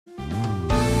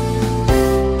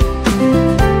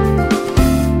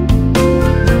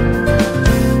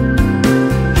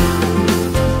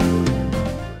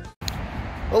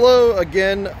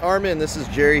again, Armin. This is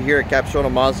Jerry here at Capistrano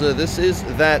Mazda. This is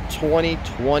that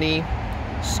 2020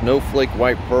 Snowflake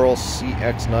White Pearl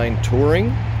CX-9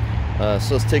 Touring.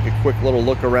 So let's take a quick little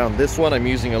look around this one. I'm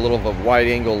using a little of a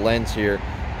wide-angle lens here,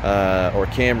 or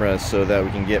camera, so that we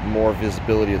can get more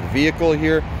visibility of the vehicle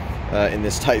here in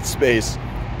this tight space.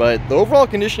 But the overall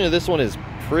condition of this one is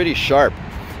pretty sharp.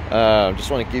 Just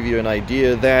want to give you an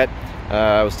idea of that.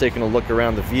 I was taking a look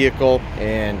around the vehicle,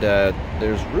 and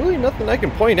there's really nothing I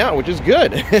can point out, which is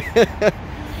good.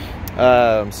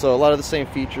 So a lot of the same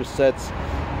feature sets,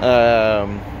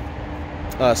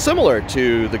 similar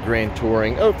to the Grand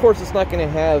Touring. Of course, it's not going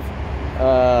to have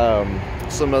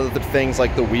some other things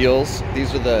like the wheels.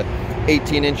 These are the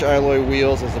 18-inch alloy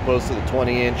wheels as opposed to the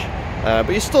 20-inch.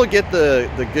 But you still get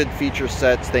the good feature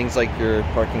sets, things like your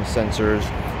parking sensors,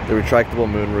 the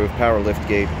retractable moonroof, power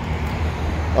liftgate.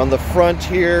 On the front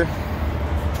here,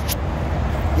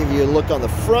 give you a look on the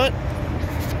front.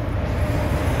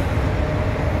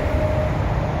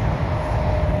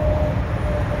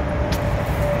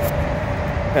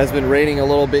 Has been raining a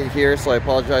little bit here, so I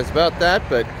apologize about that,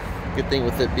 but good thing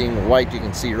with it being white, you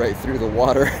can see right through the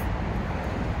water.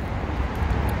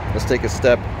 Let's take a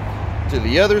step to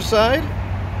the other side.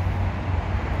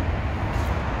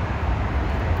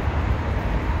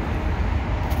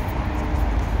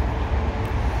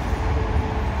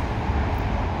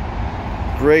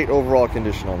 Great overall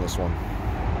condition on this one.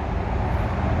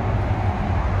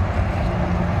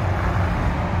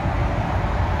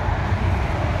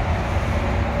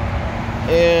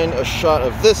 And a shot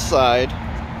of this side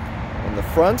on the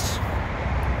front.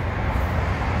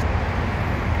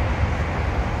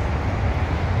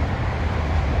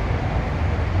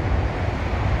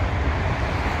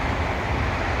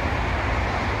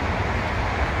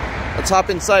 Let's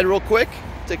hop inside real quick,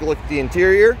 take a look at the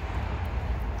interior.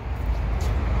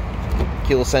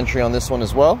 Keyless entry on this one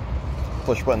as well.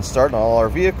 Push button start on all our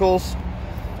vehicles.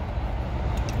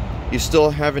 You still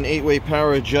have an 8-way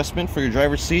power adjustment for your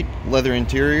driver's seat, leather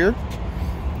interior.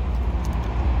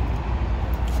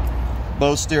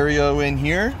 Bose stereo in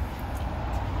here.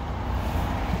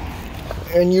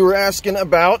 And you were asking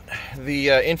about the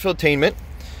infotainment.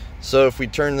 So if we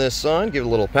turn this on, give it a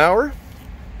little power.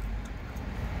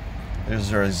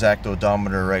 There's our exact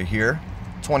odometer right here,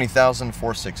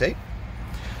 20,468.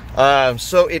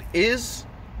 So it is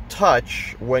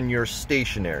touch when you're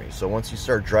stationary. So once you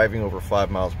start driving over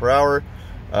 5 miles per hour,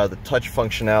 the touch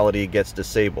functionality gets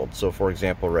disabled. So for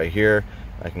example, right here,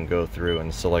 I can go through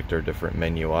and select our different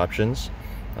menu options.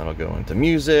 That'll go into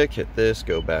music, hit this,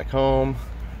 go back home,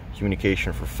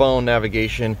 communication for phone,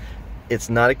 navigation. It's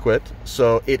not equipped.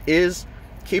 So it is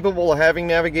capable of having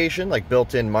navigation, like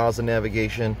built-in Mazda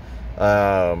navigation,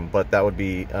 but that would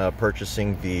be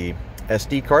purchasing the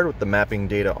SD card with the mapping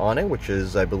data on it, which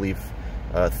is, I believe,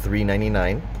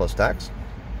 $399 plus tax.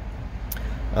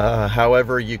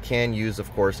 However, you can use, of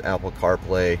course, Apple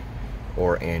CarPlay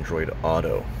or Android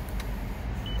Auto.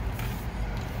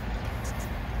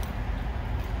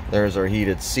 There's our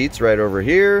heated seats right over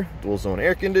here, dual zone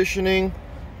air conditioning,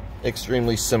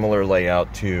 extremely similar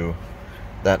layout to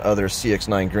that other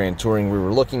CX-9 Grand Touring we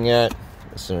were looking at.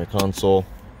 The center console.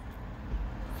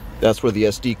 That's where the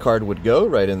SD card would go,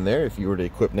 right in there if you were to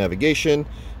equip navigation.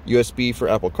 USB for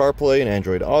Apple CarPlay and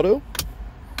Android Auto.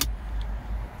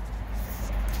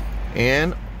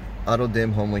 And auto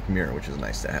dim home link mirror, which is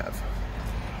nice to have.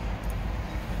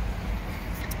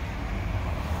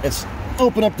 Let's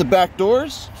open up the back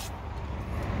doors.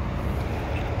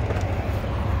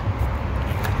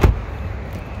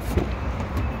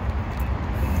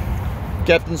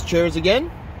 Captain's chairs again.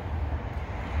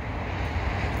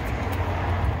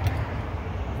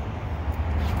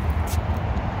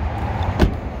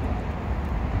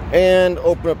 And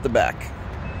open up the back.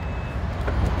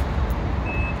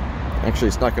 Actually,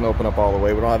 it's not going to open up all the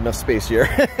way. We don't have enough space here.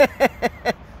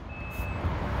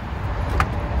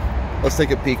 Let's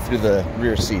take a peek through the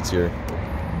rear seats here.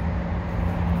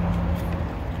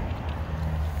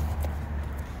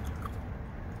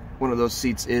 One of those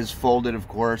seats is folded, of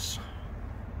course.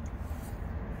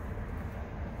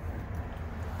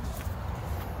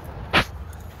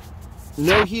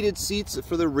 No heated seats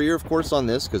for the rear, of course, on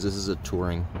this, because this is a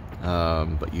Touring,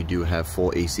 but you do have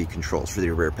full AC controls for the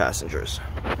rear passengers.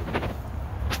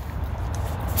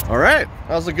 All right,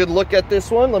 that was a good look at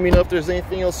this one. Let me know if there's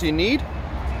anything else you need.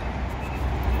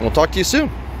 We'll talk to you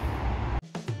soon.